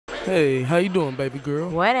Hey, how you doing, baby girl?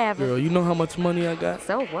 Whatever. Girl, you know how much money I got?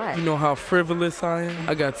 So what? You know how frivolous I am?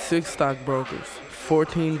 I got 6 stockbrokers,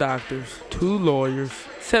 14 doctors, 2 lawyers,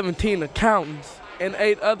 17 accountants, and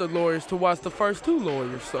 8 other lawyers to watch the first 2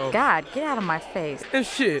 lawyers, so... God, get out of my face. And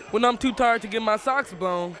shit, when I'm too tired to get my socks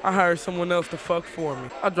blown, I hire someone else to fuck for me.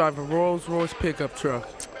 I drive a Rolls-Royce pickup truck.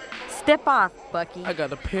 Step off, Bucky. I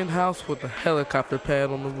got a penthouse with a helicopter pad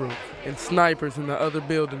on the roof and snipers in the other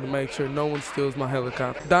building to make sure no one steals my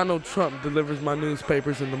helicopter. Donald Trump delivers my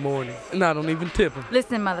newspapers in the morning, and I don't even tip him.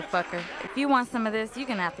 Listen, motherfucker, if you want some of this, you're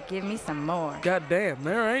gonna have to give me some more. Goddamn,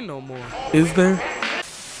 there ain't no more. Is there?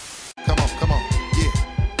 Come on, yeah,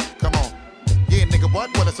 come on. Yeah, nigga,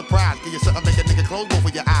 what a surprise. Give you something, make a nigga close both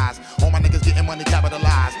of your eyes. All my niggas getting money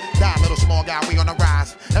capitalized. Die, little small guy, we on the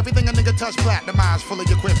rise. Everything a nigga touch, platinumized. Full of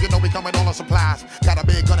your quiff, you know we coming all on supplies. Got a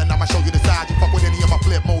big gun and I'ma show you the size. You fuck with any of my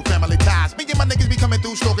flip mode family ties. Me and my niggas be coming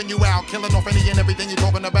through, stroking you out. Killing off any and everything you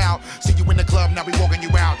talking about. See you in the club, now we walking you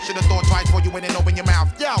out. Should've thought twice before you went and open your mouth.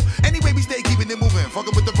 Yo, anyway, we stay keeping it moving.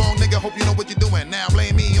 Fucking with the wrong nigga, hope you know what you're doing. Now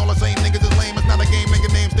blame me, all the same niggas is lame. It's not a game,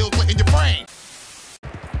 nigga name still splitting your brain.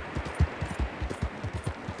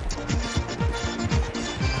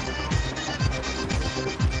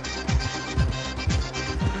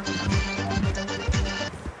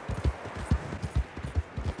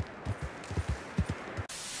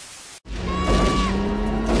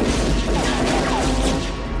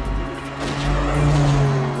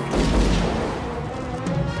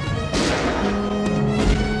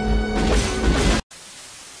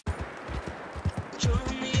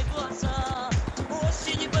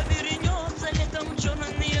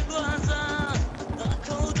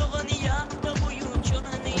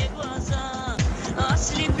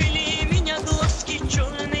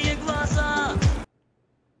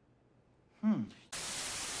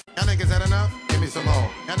 Y'all niggas had enough? Give me some more.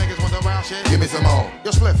 Y'all niggas want the wild shit? Give me some more.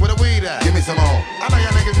 Yo, Spliff, where the weed at? Give me some more. I know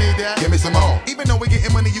y'all niggas need that. Give me some more. Even though we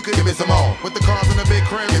getting money, you could give me some more. With the cars in the big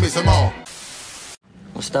crib, give me some more.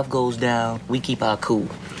 When stuff goes down, we keep our cool.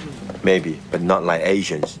 Maybe, but not like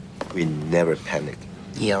Asians. We never panic.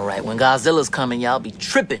 Yeah, right. When Godzilla's coming, y'all be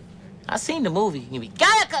tripping. I seen the movie. You be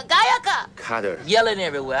Gayaka, Gayaka! Carter. Yelling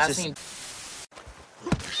everywhere. I seen...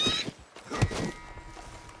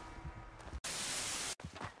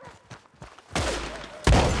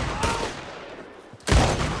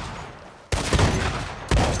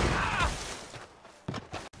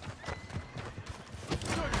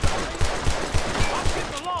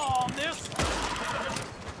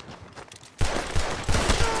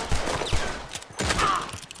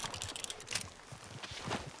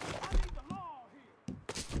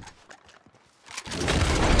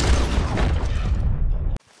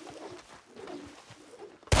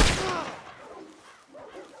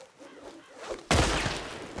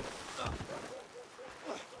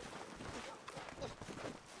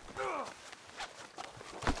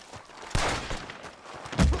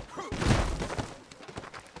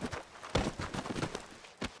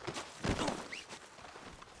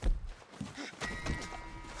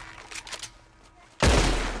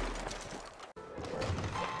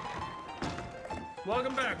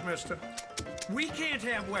 Welcome back, mister. We can't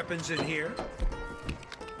have weapons in here.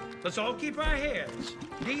 Let's all keep our heads.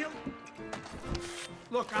 Deal?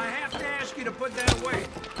 Look, I have to ask you to put that away.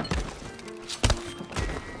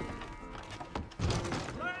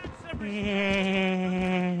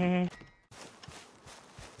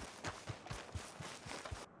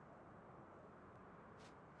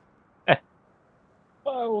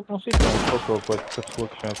 Относительно пошло какое-то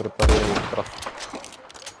случайно препарировал страх.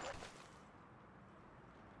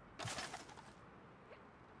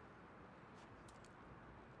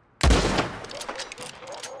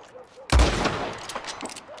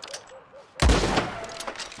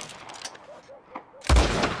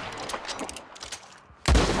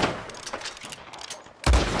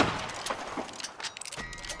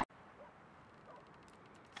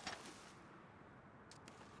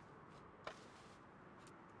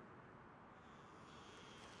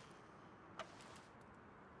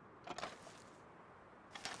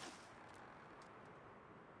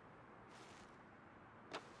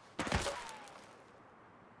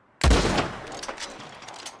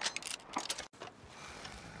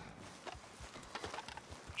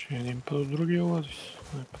 Един по другия лазиш,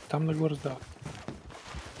 там да го раздава.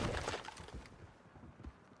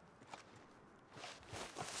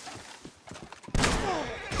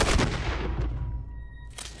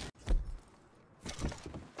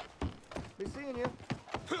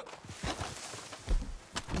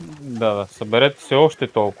 Да, съберете се още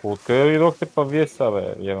толкова. Откъде дойдохте па вие са,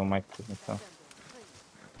 бе, ева майката ми там.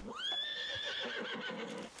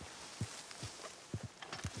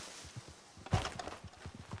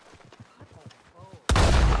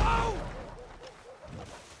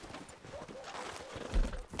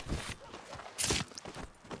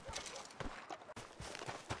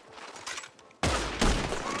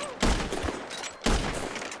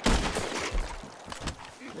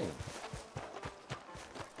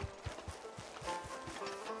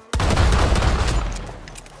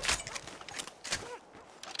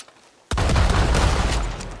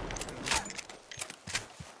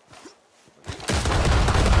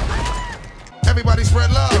 Everybody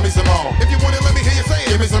spread love. Give me some more. If you want it, let me hear you say it.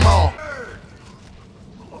 Give me some more.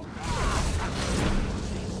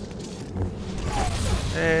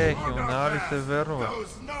 Хионали се верно, бе.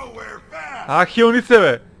 Хиони се,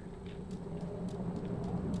 бе.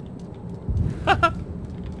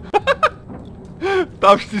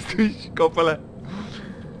 Там ще си стоиш, копеле.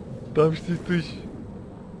 Там ще си стоиш.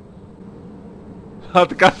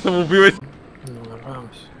 Така съм убил. Надявам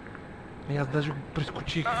се. Аз даже го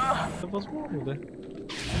прескочих. Възможно, да.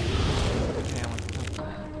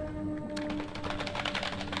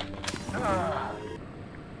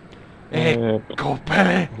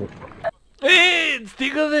 Копеле!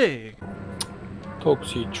 Стига, бе! Толкова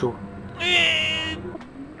си чу.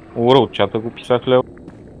 Ура, от чата го писах лево.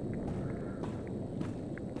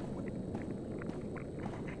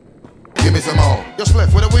 Give me some more. Yo,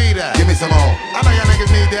 Spliff, where the weed at? Give me some more. I know y'all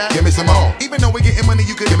niggas need that. Give me some more. Even though we getting money,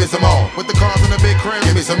 you could give me some more. With the cars in the big crib,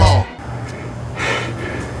 give me some more.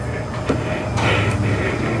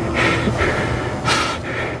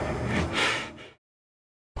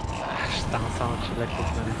 Там само че леко от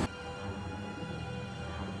мене.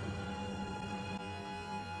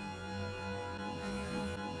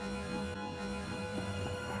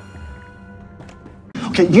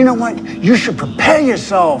 Okay, you know what? You should prepare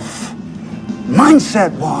yourself,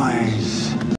 mindset-wise.